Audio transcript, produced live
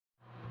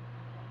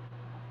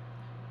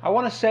I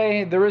want to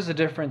say there is a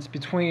difference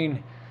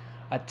between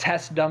a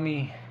test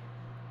dummy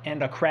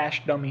and a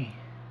crash dummy.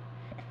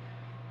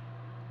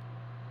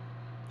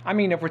 I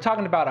mean, if we're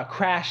talking about a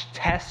crash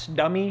test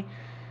dummy,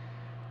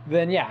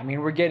 then yeah, I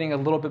mean, we're getting a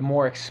little bit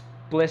more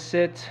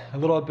explicit, a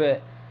little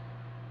bit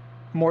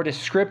more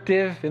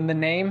descriptive in the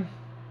name,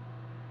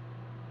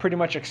 pretty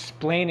much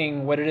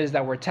explaining what it is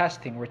that we're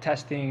testing. We're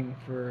testing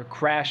for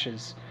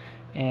crashes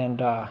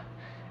and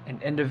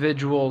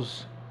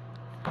individuals,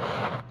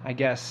 I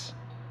guess,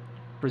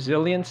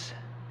 resilience,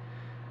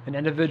 an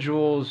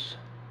individual's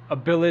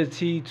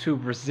ability to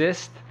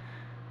resist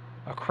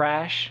a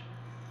crash.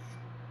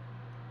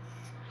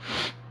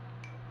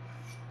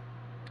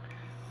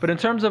 But in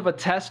terms of a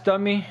test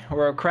dummy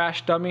or a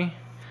crash dummy,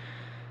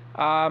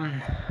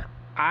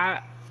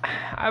 I've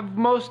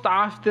most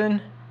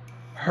often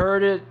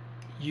heard it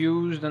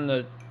used in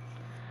the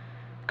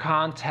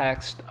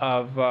context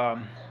of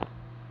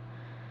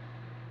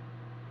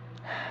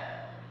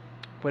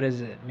what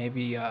is it?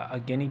 Maybe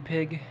a guinea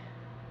pig.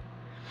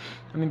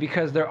 I mean,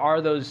 because there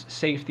are those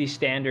safety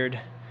standard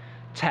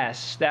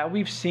tests that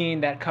we've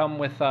seen that come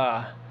with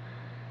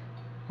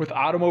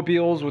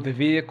automobiles, with the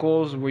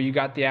vehicles, where you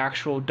got the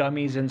actual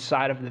dummies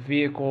inside of the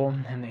vehicle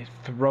and they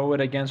throw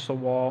it against the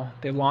wall.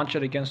 They launch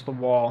it against the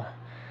wall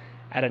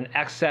at an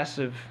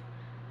excessive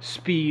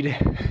speed,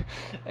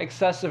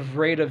 excessive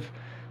rate of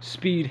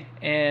speed,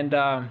 and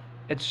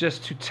it's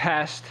just to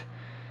test.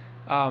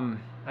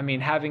 I mean,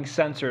 having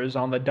sensors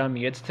on the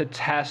dummy, it's to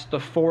test the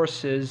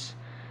forces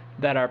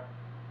that are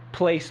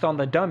placed on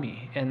the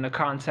dummy in the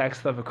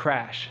context of a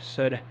crash.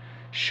 So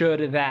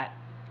should that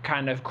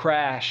kind of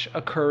crash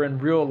occur in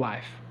real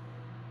life.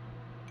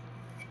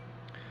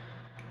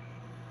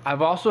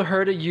 I've also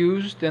heard it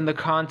used in the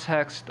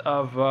context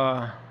of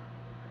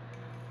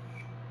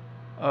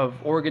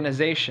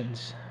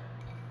organizations,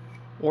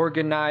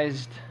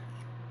 organized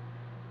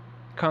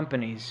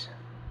companies.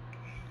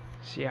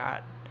 See,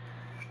 I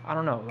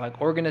don't know, like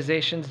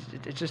organizations,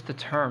 it's just a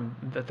term.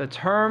 The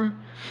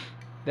term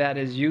that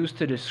is used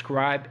to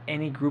describe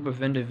any group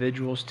of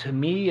individuals, to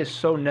me, is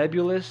so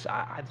nebulous.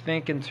 I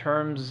think in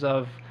terms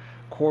of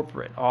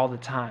corporate all the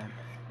time.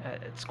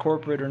 It's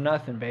corporate or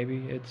nothing,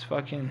 baby. It's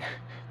fucking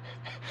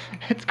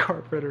it's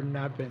corporate or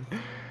nothing.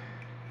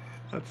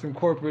 That's some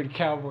corporate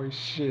Cowboys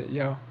shit,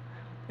 yo.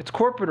 It's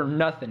corporate or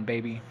nothing,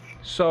 baby.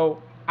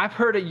 So I've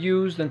heard it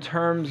used in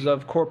terms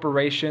of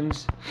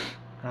corporations.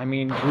 I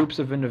mean, groups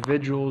of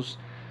individuals,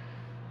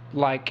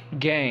 like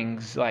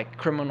gangs, like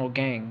criminal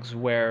gangs,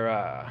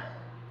 where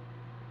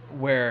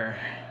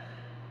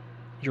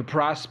your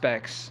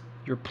prospects,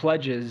 your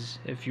pledges,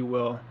 if you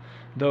will,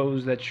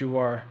 those that you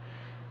are,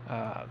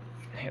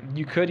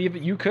 you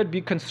could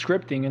be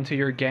conscripting into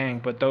your gang,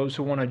 but those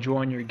who want to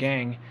join your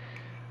gang,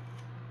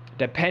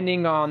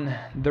 depending on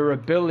their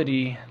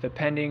ability,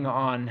 depending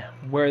on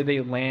where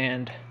they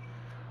land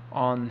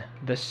on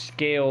the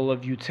scale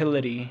of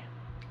utility,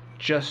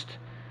 just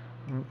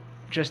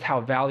how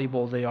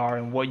valuable they are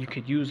and what you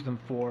could use them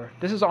for.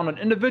 This is on an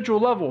individual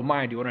level,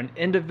 mind you, on an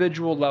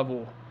individual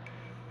level,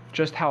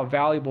 just how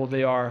valuable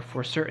they are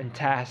for certain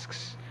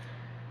tasks.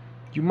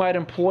 You might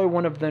employ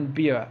one of them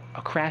be a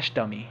crash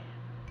dummy.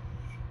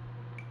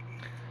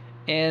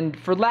 And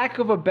for lack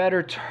of a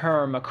better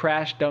term, a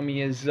crash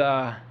dummy is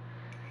like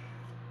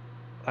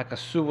a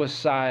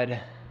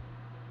suicide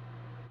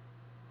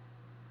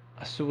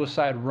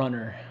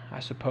runner, I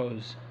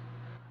suppose.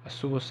 A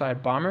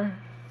suicide bomber?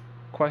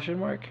 Question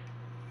mark?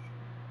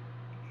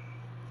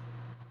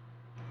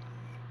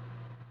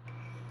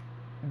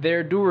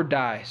 They're do or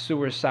die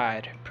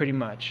suicide, pretty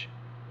much.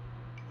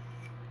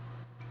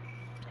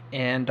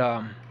 And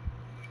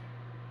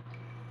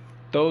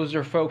those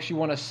are folks you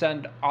want to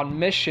send on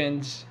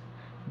missions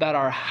that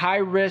are high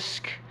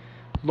risk,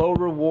 low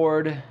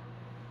reward,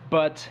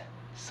 but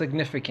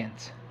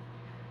significant.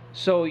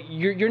 So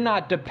you're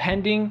not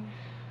depending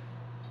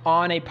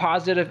on a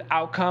positive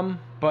outcome,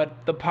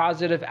 but the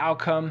positive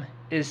outcome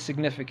is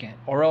significant.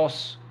 Or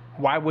else,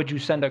 why would you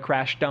send a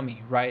crash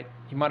dummy, right?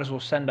 You might as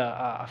well send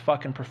a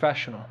fucking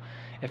professional.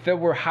 If it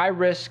were high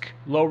risk,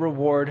 low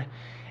reward,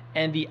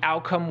 and the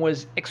outcome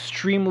was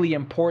extremely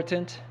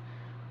important,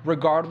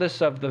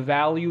 regardless of the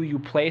value you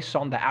place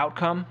on the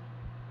outcome,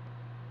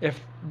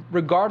 if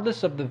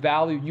regardless of the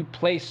value you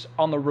place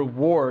on the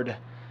reward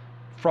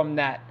from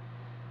that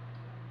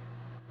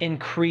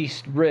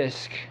increased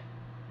risk,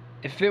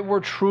 if it were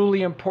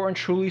truly important,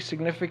 truly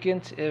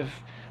significant,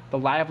 if the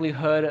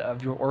livelihood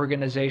of your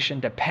organization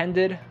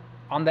depended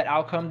on that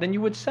outcome, then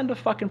you would send a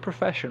fucking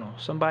professional,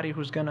 somebody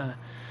who's gonna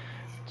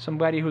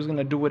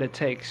do what it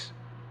takes.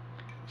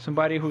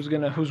 Somebody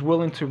who's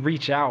willing to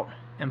reach out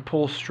and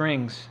pull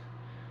strings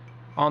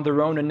on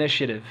their own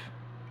initiative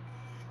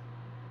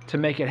to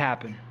make it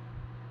happen.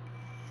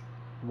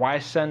 Why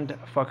send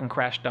a fucking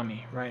crash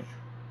dummy, right?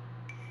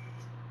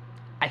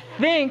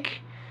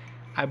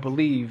 I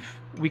believe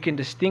we can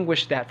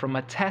distinguish that from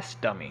a test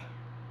dummy.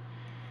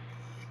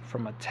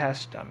 From a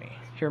test dummy.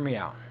 Hear me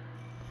out.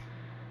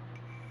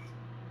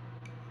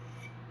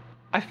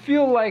 I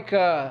feel like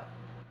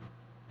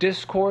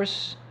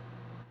discourse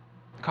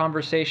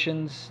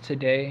conversations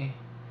today,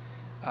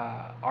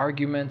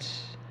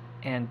 arguments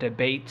and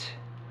debate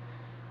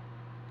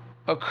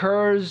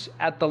occurs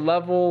at the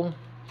level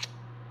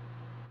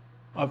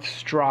of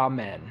straw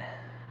men.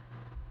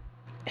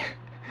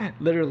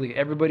 Literally,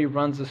 everybody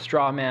runs a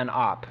straw man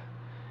op.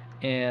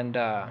 And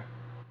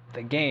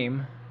the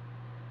game,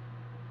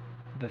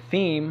 the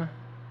theme,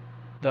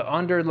 the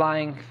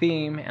underlying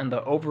theme and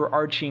the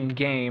overarching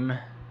game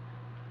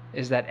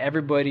is that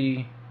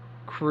everybody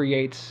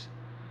creates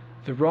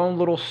their own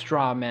little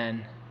straw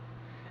man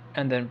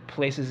and then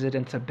places it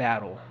into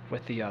battle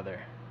with the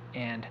other.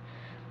 And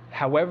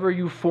however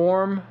you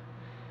form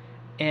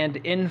and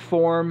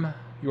inform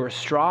your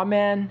straw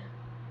man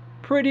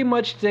pretty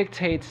much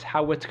dictates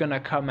how it's going to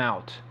come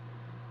out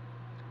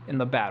in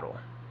the battle.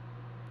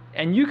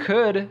 And you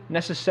could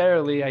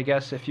necessarily, I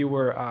guess if you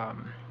were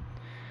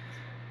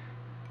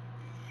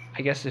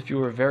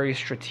very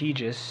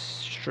strategic,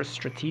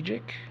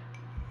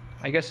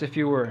 I guess if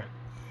you were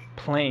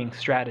playing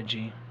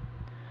strategy,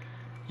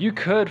 you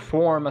could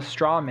form a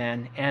straw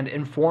man and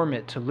inform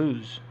it to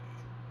lose,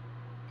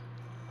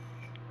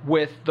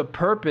 with the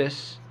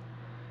purpose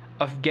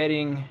of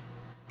getting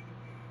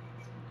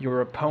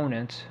your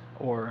opponent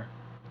or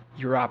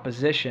your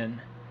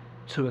opposition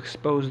to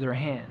expose their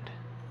hand.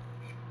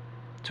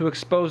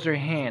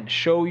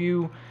 Show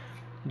you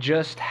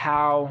just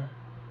how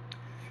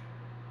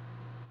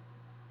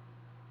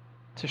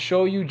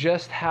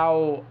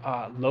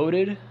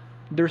loaded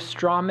their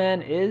straw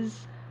man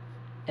is,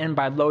 and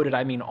by loaded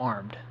I mean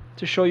armed.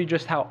 To show you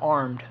just how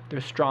armed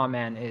their straw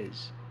man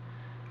is.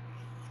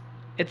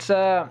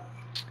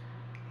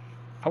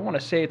 I want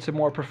to say it's a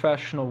more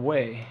professional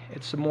way.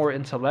 It's a more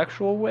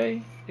intellectual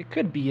way. It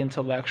could be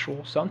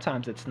intellectual.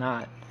 Sometimes it's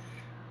not.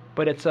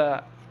 But it's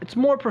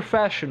more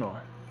professional.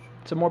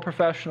 It's a more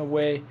professional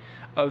way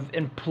of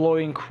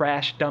employing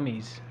crash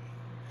dummies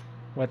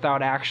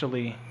without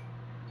actually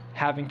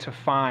having to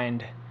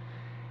find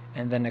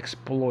and then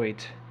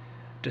exploit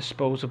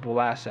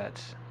disposable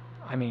assets.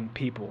 I mean,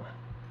 people.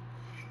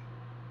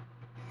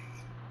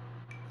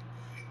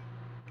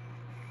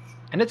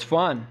 And it's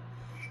fun.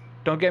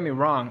 Don't get me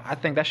wrong. I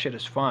think that shit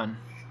is fun.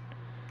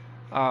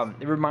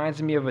 It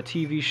reminds me of a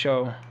TV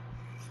show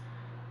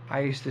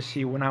I used to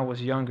see when I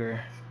was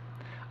younger.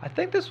 I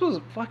think this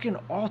was fucking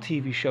all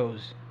TV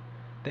shows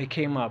that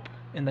came up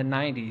in the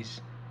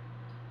 90s.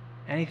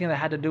 Anything that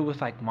had to do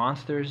with like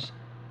monsters,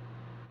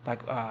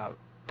 like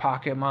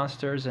pocket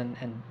monsters and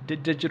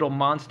digital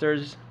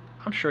monsters.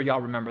 I'm sure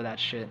y'all remember that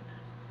shit.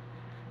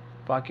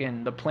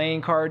 Fucking the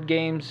playing card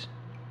games.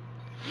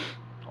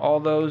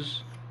 All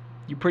those.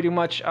 You pretty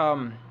much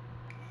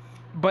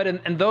but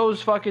in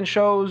those fucking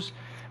shows,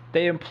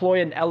 they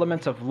employ an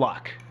element of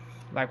luck.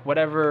 Like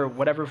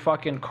whatever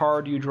fucking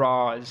card you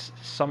draw is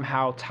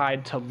somehow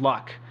tied to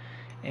luck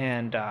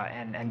and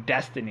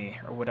destiny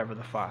or whatever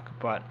the fuck.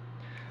 But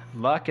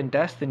luck and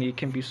destiny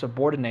can be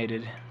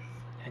subordinated,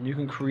 and you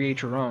can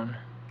create your own.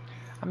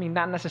 I mean,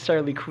 not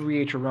necessarily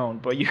create your own,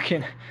 but you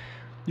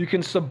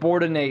can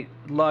subordinate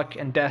luck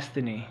and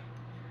destiny.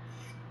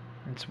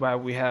 That's why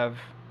we have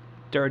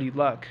dirty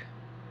luck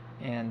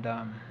and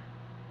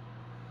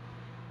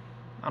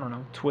I don't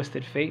know,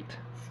 twisted fate.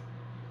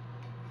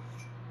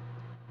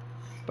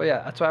 But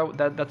yeah,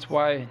 that's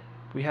why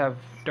we have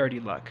dirty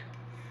luck.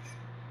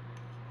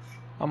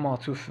 I'm all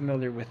too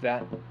familiar with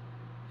that.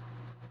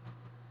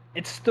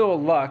 It's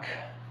still luck,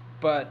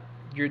 but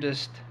you're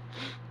just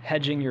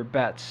hedging your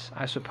bets,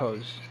 I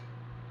suppose.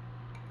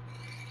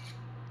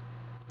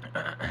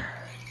 I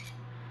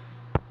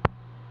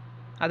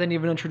didn't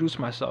even introduce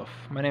myself.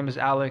 My name is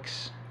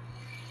Alex.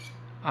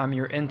 I'm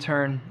your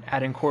intern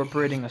at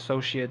Incorporating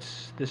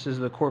Associates. This is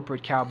the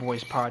Corporate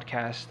Cowboys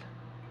podcast.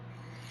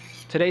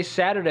 Today's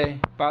Saturday,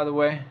 by the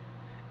way,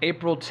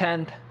 April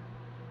 10th,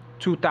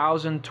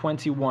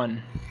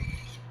 2021.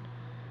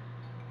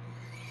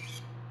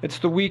 It's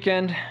the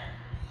weekend.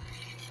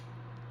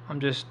 I'm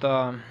just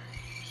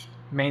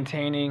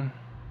maintaining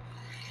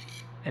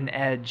an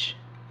edge,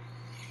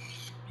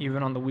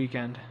 even on the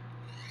weekend.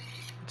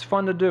 It's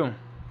fun to do.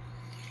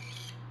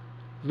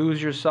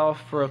 Lose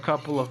yourself for a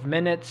couple of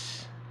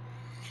minutes.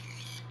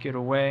 Get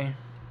away.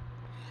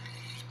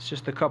 It's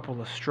just a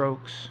couple of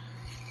strokes.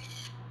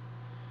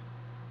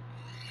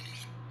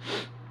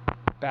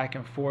 Back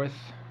and forth.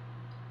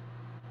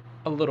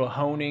 A little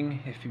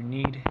honing if you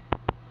need.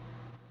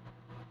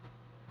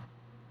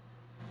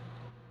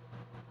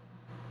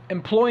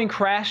 Employing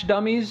crash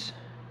dummies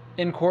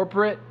in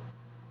corporate,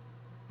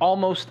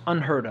 almost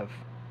unheard of.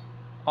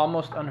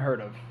 Almost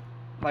unheard of.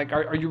 Like,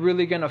 are you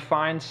really going to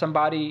find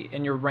somebody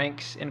in your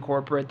ranks in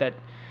corporate that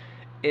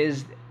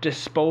is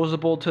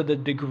disposable to the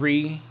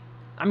degree?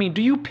 I mean,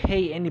 do you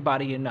pay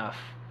anybody enough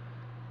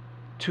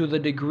to the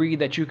degree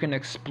that you can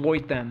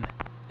exploit them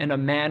in a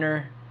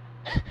manner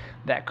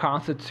that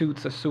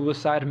constitutes a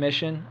suicide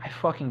mission? I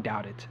fucking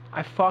doubt it.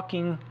 I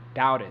fucking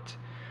doubt it.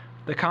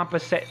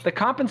 The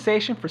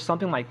compensation for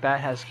something like that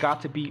has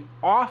got to be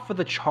off of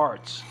the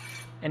charts,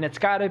 and it's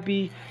got to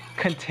be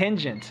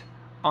contingent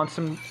on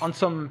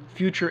some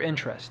future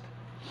interest.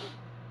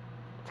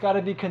 It's got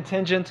to be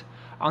contingent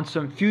on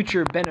some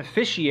future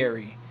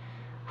beneficiary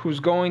who's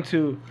going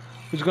to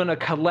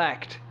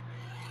collect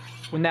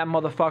when that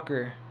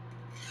motherfucker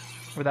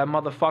or that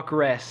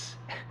motherfuckeress,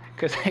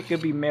 because it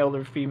could be male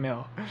or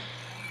female,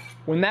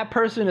 when that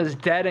person is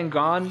dead and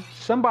gone,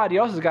 somebody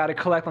else has got to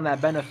collect on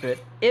that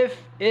benefit if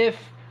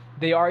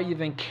they are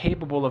even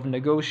capable of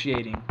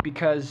negotiating,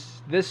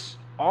 because this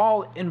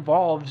all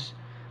involves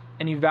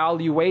an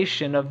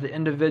evaluation of the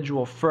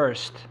individual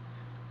first,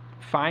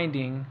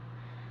 finding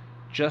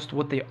just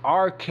what they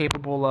are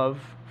capable of,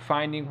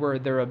 finding where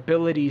their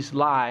abilities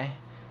lie,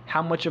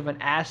 how much of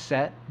an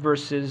asset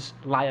versus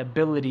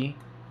liability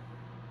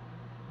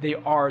they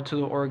are to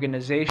the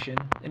organization,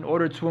 in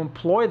order to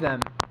employ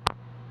them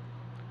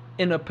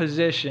in a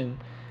position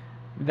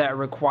that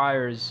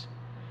requires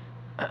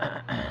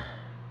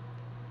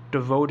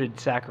devoted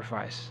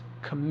sacrifice,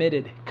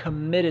 committed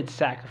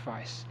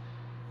sacrifice.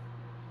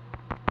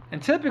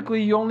 And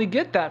typically you only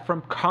get that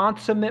from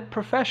consummate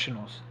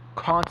professionals.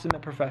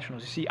 You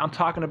see, I'm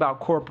talking about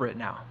corporate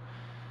now.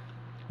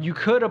 You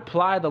could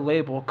apply the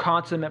label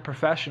consummate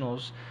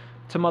professionals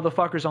to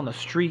motherfuckers on the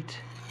street,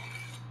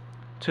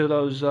 to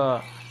those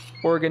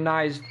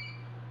organized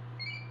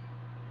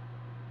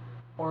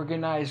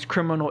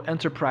criminal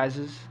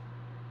enterprises.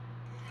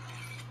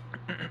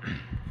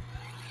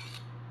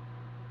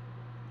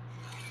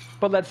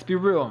 But let's be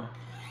real.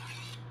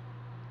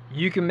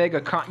 You can make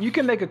a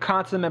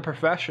consummate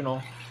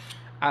professional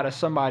out of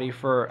somebody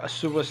for a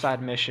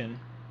suicide mission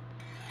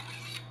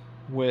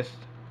with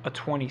a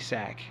 20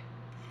 sack.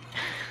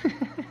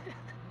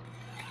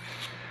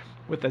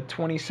 With a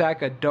 20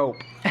 sack of dope.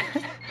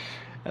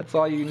 That's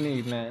all you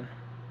need, man.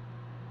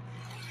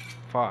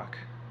 Fuck.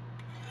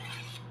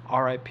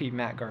 R.I.P.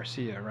 Matt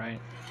Garcia,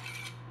 right?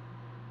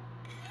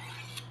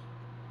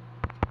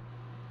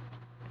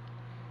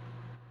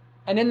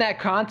 And in that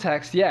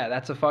context, yeah,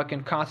 that's a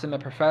fucking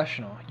consummate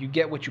professional. You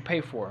get what you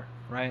pay for,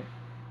 right?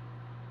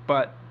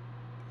 But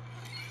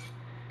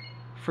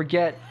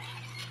forget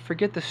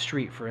the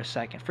street for a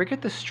second.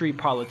 Forget the street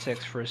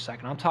politics for a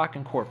second. I'm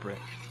talking corporate.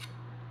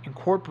 In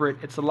corporate,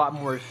 it's a lot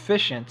more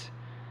efficient.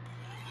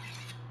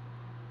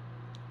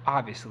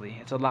 Obviously,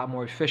 it's a lot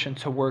more efficient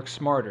to work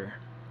smarter.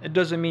 It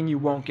doesn't mean you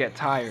won't get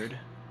tired,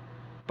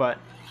 but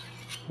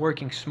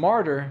working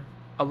smarter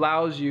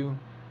allows you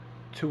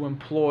to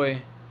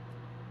employ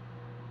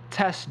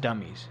test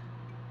dummies.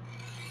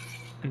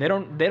 And they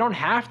don't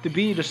have to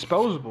be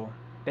disposable.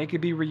 They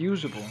could be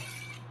reusable.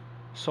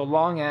 So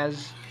long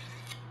as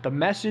the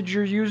message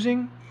you're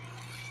using,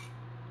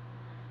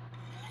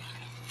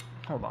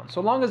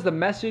 so long as the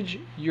message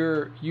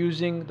you're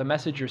using, the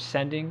message you're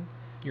sending,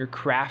 you're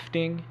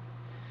crafting,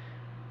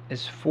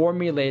 is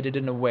formulated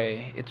in a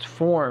way, it's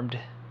formed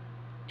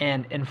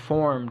and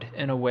informed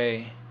in a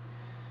way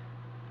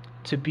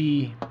to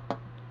be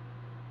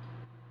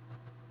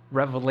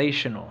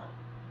revelational,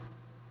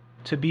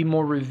 to be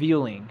more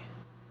revealing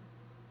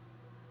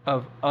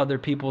of other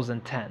people's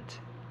intent,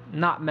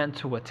 not meant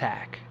to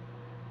attack.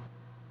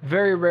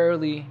 Very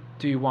rarely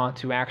do you want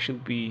to actually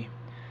be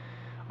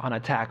on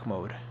attack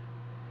mode.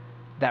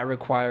 That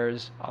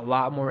requires a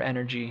lot more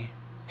energy.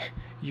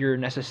 You're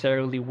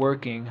necessarily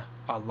working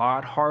a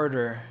lot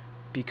harder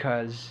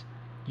because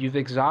you've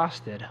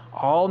exhausted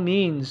all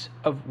means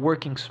of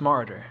working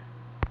smarter.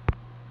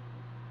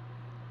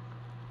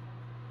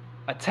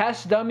 A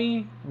test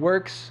dummy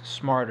works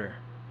smarter.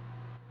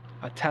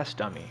 A test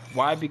dummy.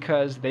 Why?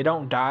 Because they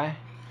don't die.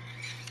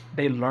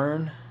 They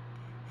learn.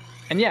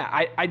 And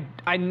yeah,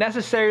 I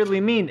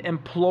necessarily mean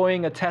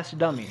employing a test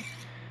dummy.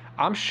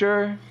 I'm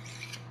sure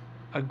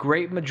a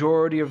great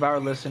majority of our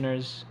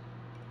listeners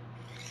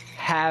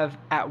have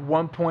at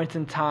one point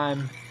in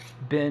time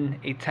been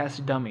a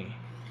test dummy.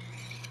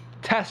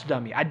 Test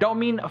dummy. I don't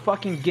mean a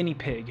fucking guinea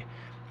pig.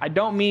 I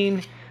don't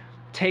mean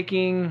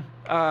taking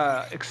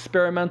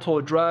experimental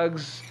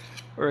drugs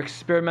or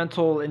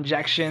experimental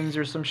injections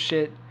or some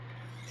shit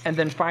and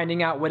then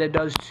finding out what it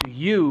does to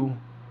you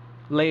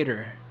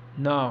later.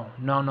 No,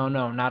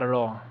 not at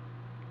all.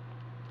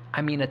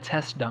 I mean a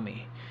test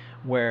dummy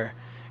where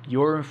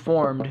you're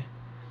informed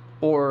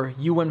or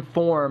you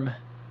inform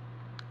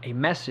a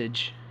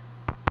message.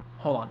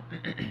 Hold on.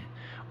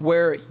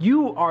 Where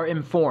you are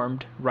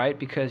informed, right?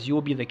 Because you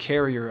will be the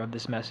carrier of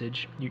this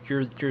message.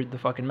 You're the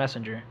fucking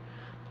messenger.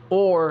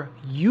 Or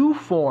you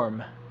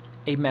form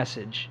a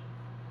message.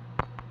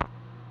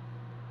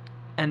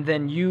 And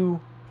then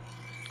you,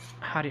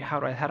 how do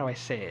I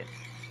say it?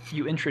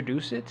 You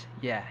introduce it?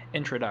 Yeah,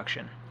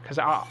 introduction. Because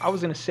I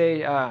was going to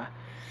say,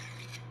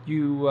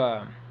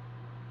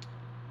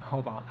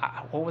 hold on.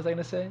 What was I going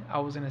to say? I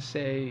was going to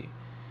say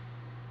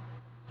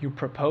you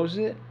propose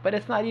it, but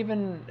it's not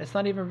even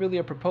really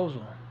a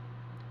proposal.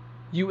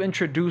 You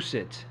introduce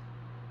it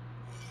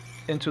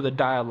into the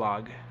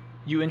dialogue.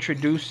 You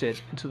introduce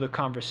it into the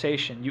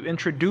conversation. You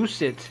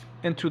introduce it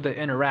into the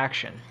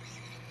interaction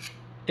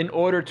in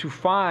order to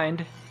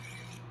find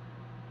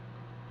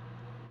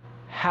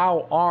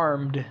how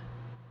armed,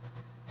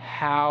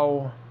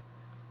 how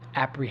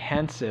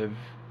apprehensive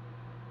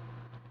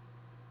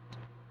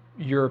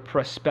your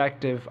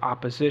prospective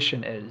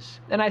opposition is.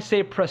 And I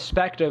say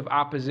prospective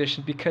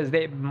opposition because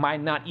they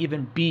might not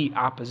even be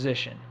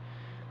opposition.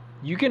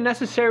 You can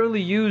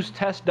necessarily use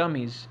test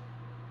dummies.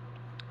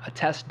 A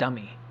test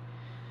dummy.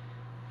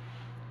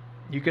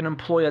 You can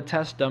employ a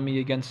test dummy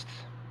against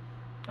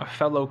a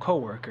fellow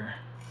coworker.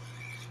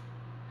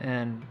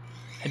 And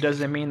it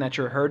doesn't mean that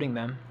you're hurting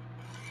them.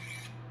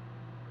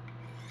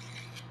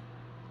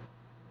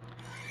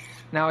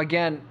 Now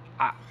again,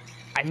 I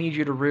need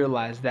you to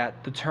realize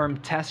that the term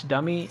test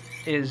dummy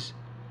is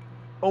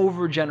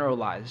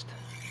overgeneralized.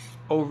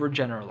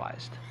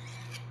 Overgeneralized.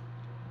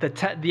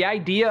 The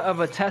idea of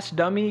a test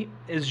dummy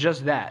is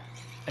just that,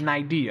 an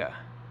idea.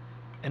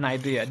 An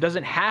idea. It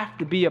doesn't have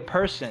to be a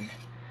person.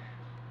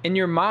 In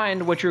your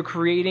mind, what you're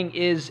creating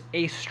is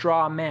a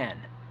straw man.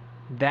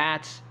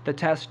 That's the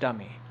test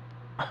dummy.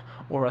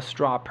 Or a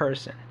straw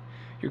person.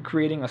 You're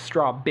creating a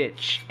straw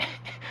bitch.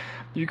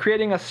 You're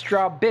creating a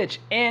straw bitch.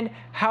 And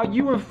how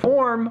you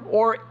inform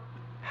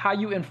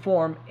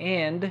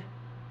and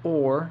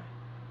or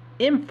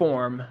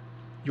inform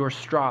your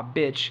straw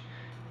bitch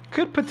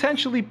could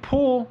potentially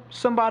pull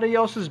somebody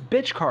else's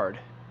bitch card.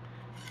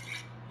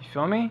 You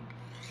feel me?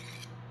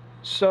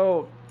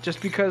 So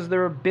just because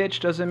they're a bitch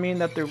doesn't mean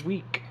that they're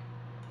weak.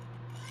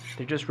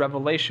 They're just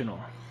revelational.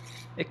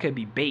 It could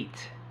be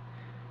bait.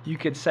 You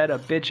could set a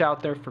bitch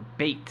out there for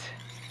bait.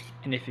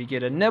 And if you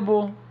get a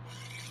nibble,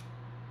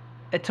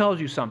 it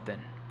tells you something.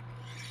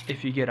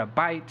 If you get a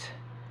bite,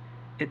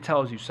 it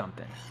tells you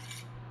something.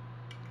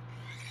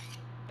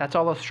 That's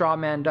all a straw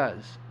man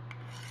does.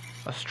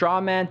 A straw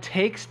man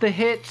takes the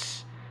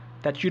hits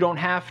that you don't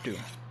have to.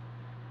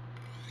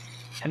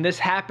 And this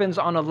happens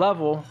on a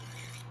level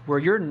where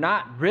you're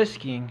not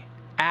risking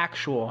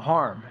actual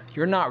harm.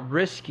 You're not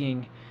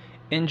risking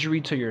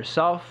injury to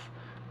yourself.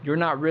 You're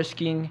not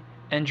risking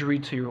injury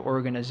to your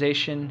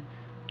organization.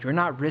 You're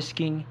not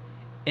risking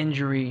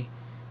injury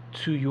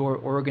to your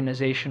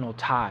organizational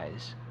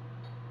ties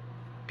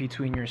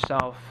between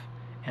yourself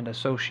and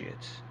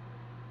associates.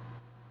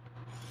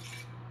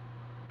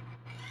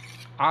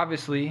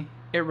 Obviously,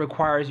 it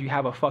requires you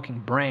have a fucking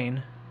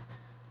brain.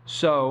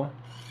 So,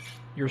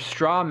 your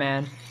straw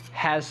man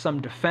has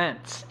some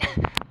defense.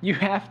 You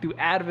have to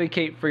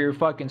advocate for your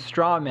fucking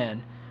straw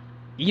man.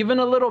 Even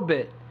a little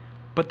bit.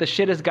 But the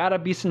shit has gotta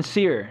be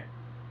sincere.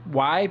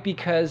 Why?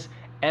 Because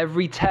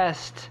every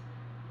test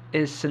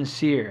is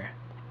sincere.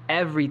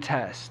 Every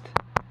test.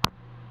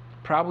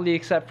 Probably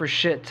except for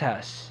shit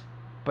tests.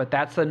 But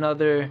that's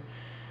another...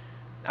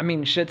 I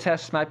mean, shit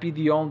tests might be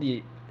the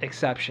only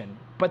exception.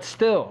 But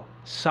still,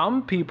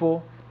 some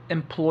people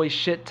employ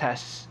shit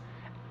tests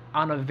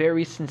on a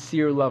very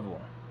sincere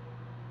level.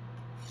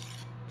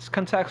 It's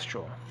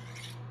contextual.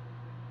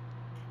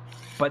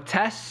 But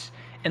tests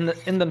in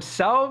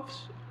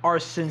themselves are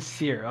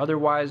sincere.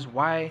 Otherwise,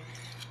 why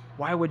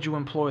would you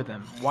employ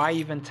them? Why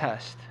even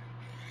test?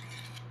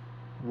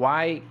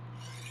 Why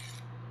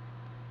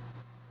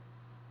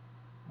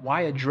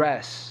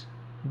address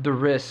the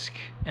risk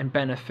and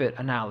benefit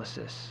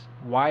analysis?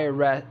 Why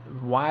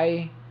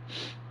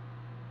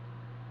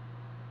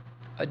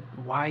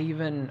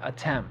even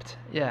attempt?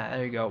 Yeah,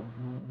 there you go.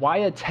 Why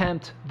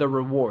attempt the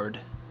reward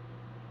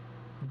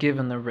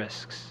given the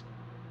risks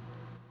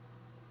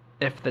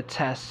if the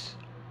tests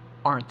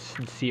aren't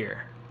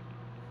sincere?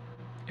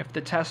 If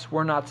the tests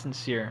were not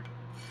sincere,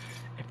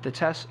 if the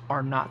tests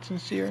are not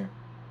sincere,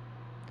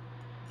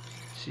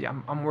 see,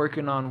 I'm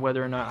working on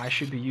whether or not I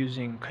should be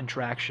using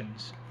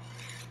contractions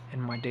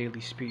in my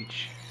daily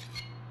speech.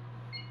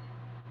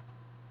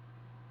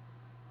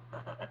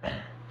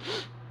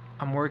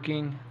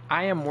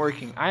 I am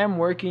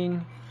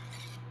working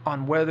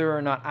on whether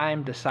or not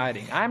I'm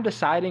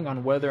deciding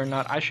on whether or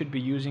not I should be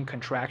using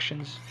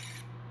contractions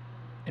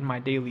in my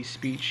daily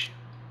speech.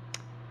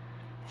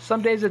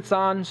 Some days it's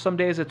on, some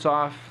days it's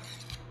off.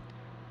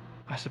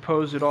 I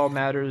suppose it all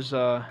matters,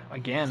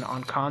 again,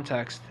 on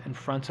context. In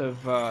front of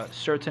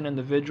certain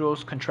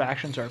individuals,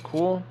 contractions are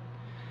cool.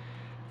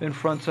 In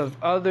front of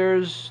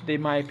others, they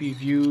might be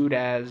viewed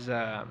as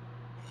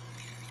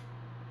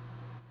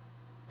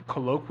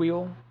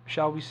colloquial,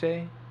 shall we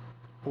say,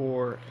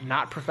 or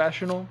not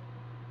professional.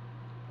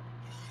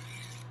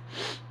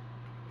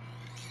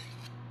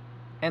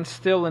 And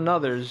still in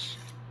others,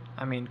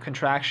 I mean,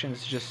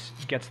 contractions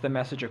just gets the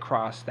message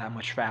across that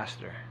much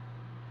faster.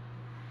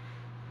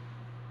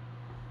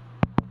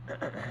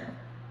 But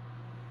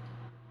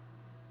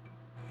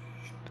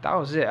that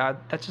was it.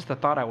 That's just the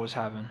thought I was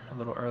having a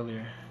little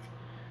earlier.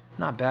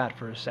 Not bad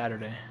for a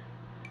Saturday.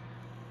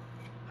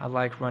 I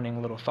like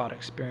running little thought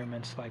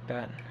experiments like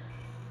that.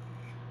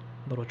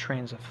 Little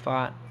trains of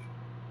thought.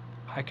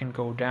 I can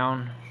go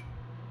down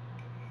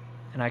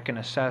and I can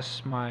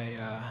assess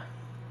my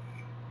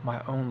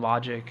my own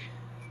logic.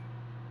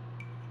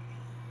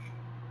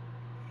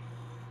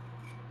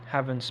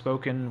 Having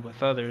spoken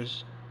with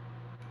others,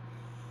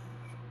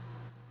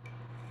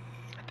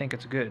 I think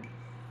it's good.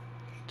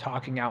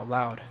 Talking out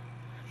loud,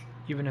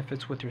 even if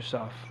it's with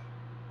yourself.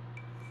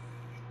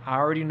 I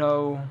already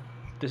know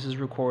this is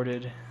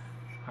recorded.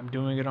 I'm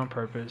doing it on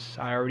purpose.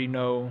 I already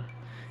know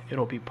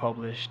it'll be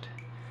published.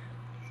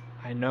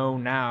 I know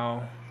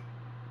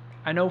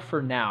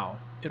for now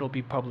it'll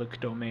be public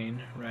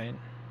domain, right?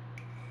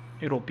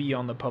 It'll be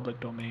on the public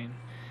domain.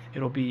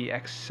 It'll be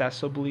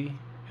accessible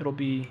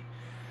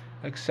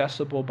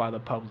by the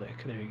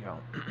public. There you go.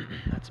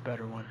 That's a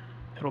better one.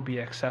 It'll be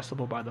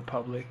accessible by the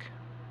public.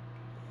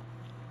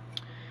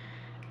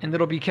 And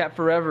it'll be kept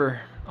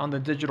forever on the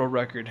digital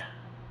record.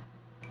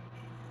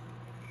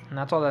 And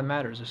that's all that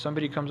matters. If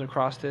somebody comes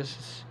across this,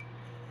 it's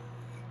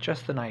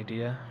just an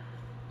idea.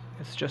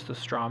 It's just a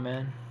straw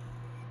man.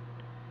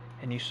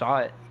 And you saw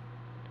it.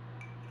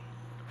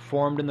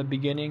 Formed in the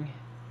beginning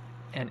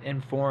and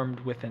informed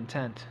with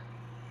intent.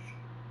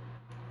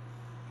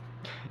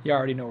 You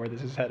already know where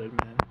this is headed,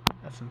 man.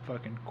 That's some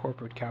fucking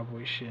corporate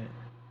cowboy shit.